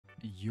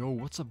Yo,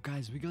 what's up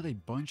guys? We got a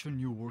bunch of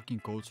new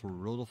working codes for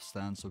Roblox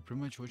stand. So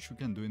pretty much what you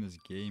can do in this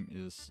game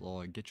is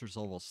get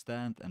yourself a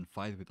stand and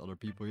fight with other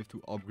people. You have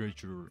to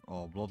upgrade your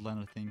bloodline,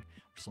 I think,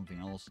 or something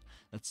else.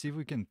 Let's see if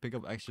we can pick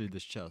up actually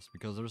this chest,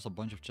 because there's a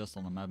bunch of chests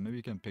on the map. Maybe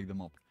we can pick them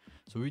up.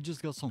 So we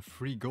just got some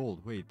free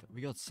gold. Wait,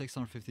 we got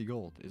 650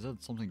 gold. Is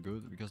that something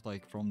good? Because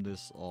like from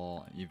this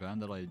event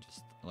that I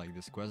just, like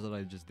this quest that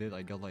I just did,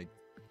 I got like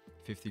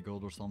 50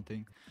 gold or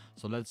something.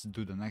 So let's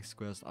do the next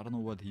quest. I don't know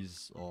what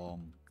he's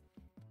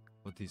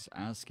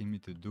asking me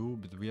to do,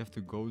 but we have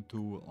to go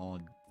to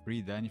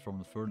free Danny from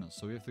the furnace.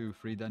 So we have to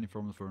free Danny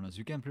from the furnace.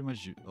 You can pretty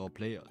much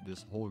play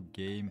this whole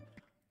game,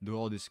 do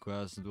all these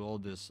quests, do all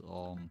these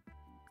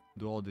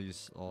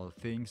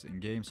things in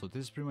game. So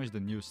this is pretty much the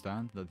new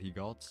stand that he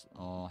got.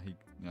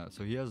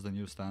 So he has the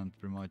new stand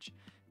pretty much.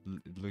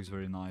 It looks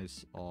very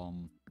nice.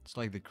 It's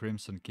like the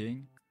Crimson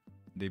King.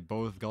 They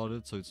both got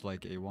it, so it's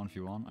like a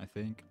 1v1, I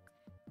think.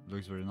 It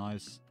looks very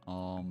nice.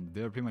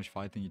 They're pretty much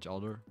fighting each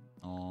other.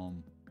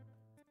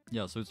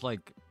 Yeah, so it's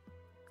like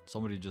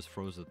somebody just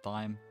froze the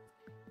time.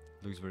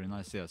 Looks very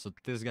nice. Yeah, so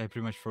this guy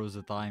pretty much froze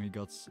the time. He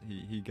gets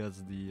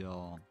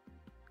the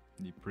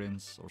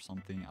prince or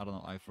something. I don't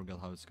know, I forgot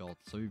how it's called.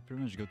 So you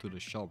pretty much go to the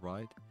shop,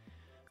 right?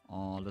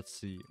 Let's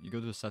see. You go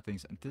to the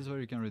settings, and this is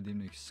where you can redeem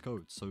these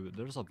codes. So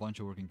there's a bunch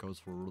of working codes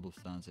for Roblox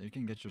stands, and you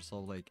can get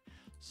yourself like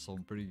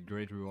some pretty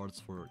great rewards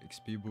for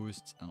XP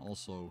boosts and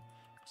also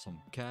some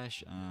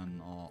cash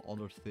and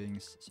other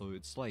things. So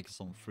it's like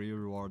some free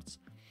rewards,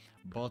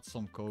 but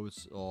some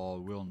codes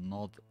will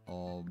not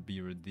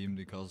be redeemed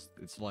because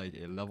it's like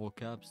a level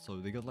cap. So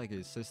they got like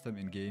a system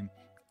in game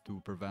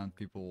to prevent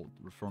people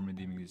from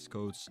redeeming these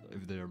codes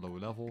if they are low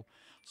level.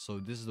 So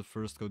this is the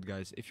first code,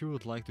 guys. If you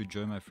would like to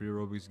join my free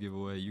Robux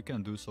giveaway, you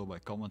can do so by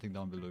commenting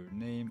down below your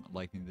name,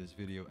 liking this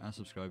video, and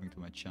subscribing to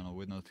my channel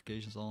with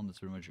notifications on. That's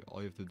pretty much all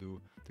you have to do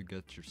to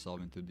get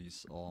yourself into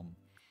these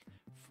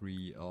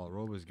free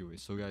Robux giveaways.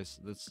 So guys,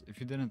 if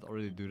you didn't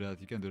already do that,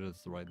 you can do that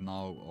right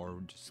now, or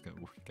just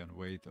can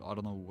wait. I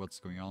don't know what's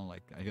going on.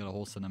 Like, I got a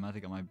whole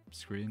cinematic on my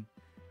screen.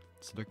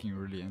 It's looking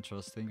really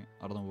interesting.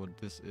 I don't know what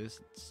this is.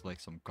 It's like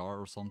some car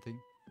or something.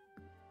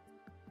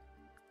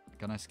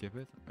 Can I skip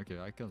it? Okay,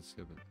 I can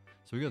skip it.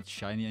 So we got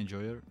Shiny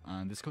Enjoyer,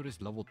 and this code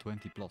is level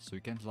 20 plus. So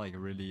you can't like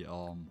really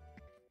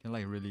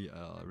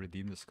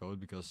redeem this code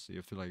because you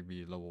have to like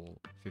be level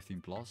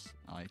 15 plus.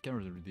 I can't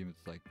really redeem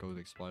it, like code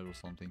expired or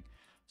something.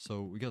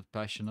 So we got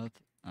Passionate,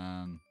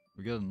 and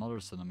we got another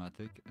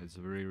cinematic. It's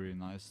very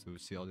nice to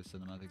see all these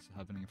cinematics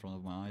happening in front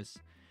of my eyes.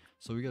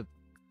 So we got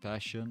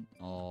Passion,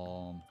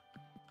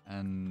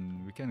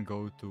 and we can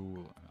go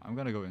to, I'm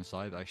gonna go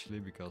inside actually,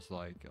 because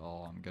like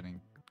I'm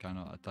getting kind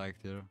of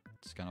attacked here.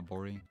 It's kind of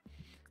boring.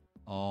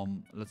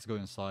 Let's go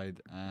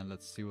inside and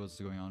let's see what's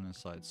going on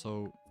inside.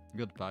 So we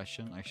got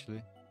Passion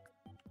actually.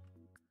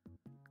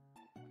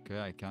 Okay,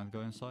 I can't go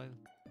inside.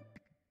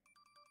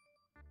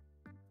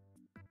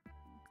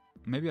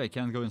 Maybe I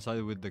can't go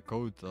inside with the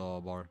code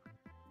bar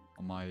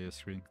on my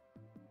screen.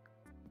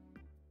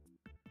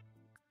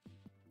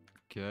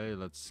 Okay,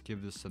 let's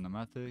skip this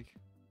cinematic.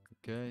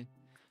 Okay,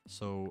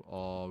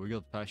 so we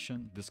got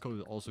Passion. This code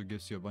also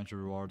gives you a bunch of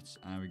rewards,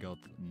 and we got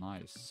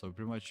Nice. So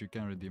pretty much you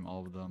can redeem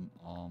all of them.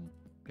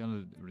 You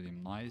can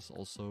redeem Nice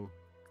also.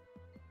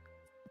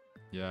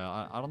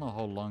 Yeah, I don't know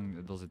how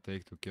long does it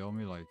take to kill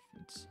me. Like,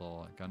 it's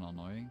kind of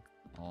annoying.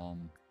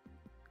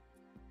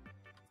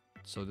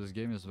 So this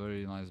game is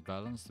very nice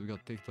balanced. We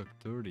got TikTok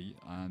 30,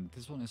 and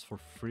this one is for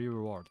free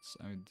rewards.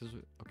 I mean,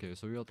 okay.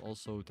 So we got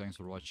also thanks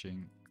for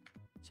watching.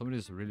 Somebody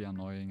is really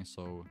annoying,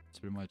 so it's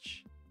pretty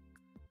much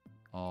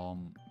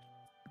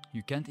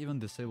you can't even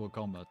disable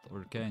combat,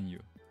 or can you?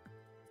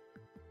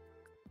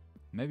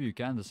 Maybe you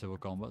can disable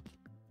combat.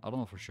 I don't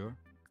know for sure,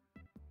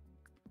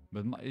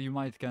 but you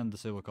might can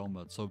disable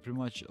combat. So pretty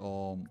much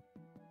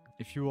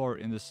if you are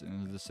in this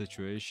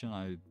situation,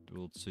 I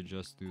would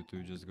suggest you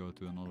to just go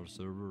to another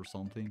server or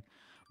something.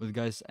 But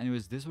guys,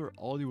 anyways, these were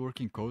all the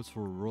working codes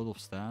for World of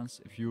Stands.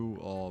 If you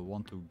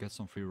want to get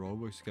some free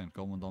Robux, you can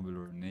comment down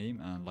below your name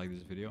and like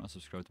this video and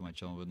subscribe to my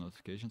channel with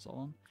notifications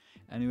on.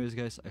 Anyways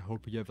guys, I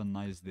hope you have a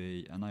nice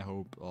day, and I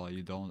hope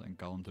you don't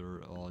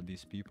encounter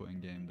these people in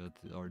game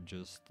that are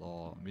just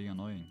being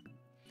annoying.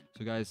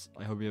 So guys,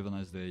 I hope you have a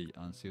nice day,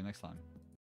 and see you next time.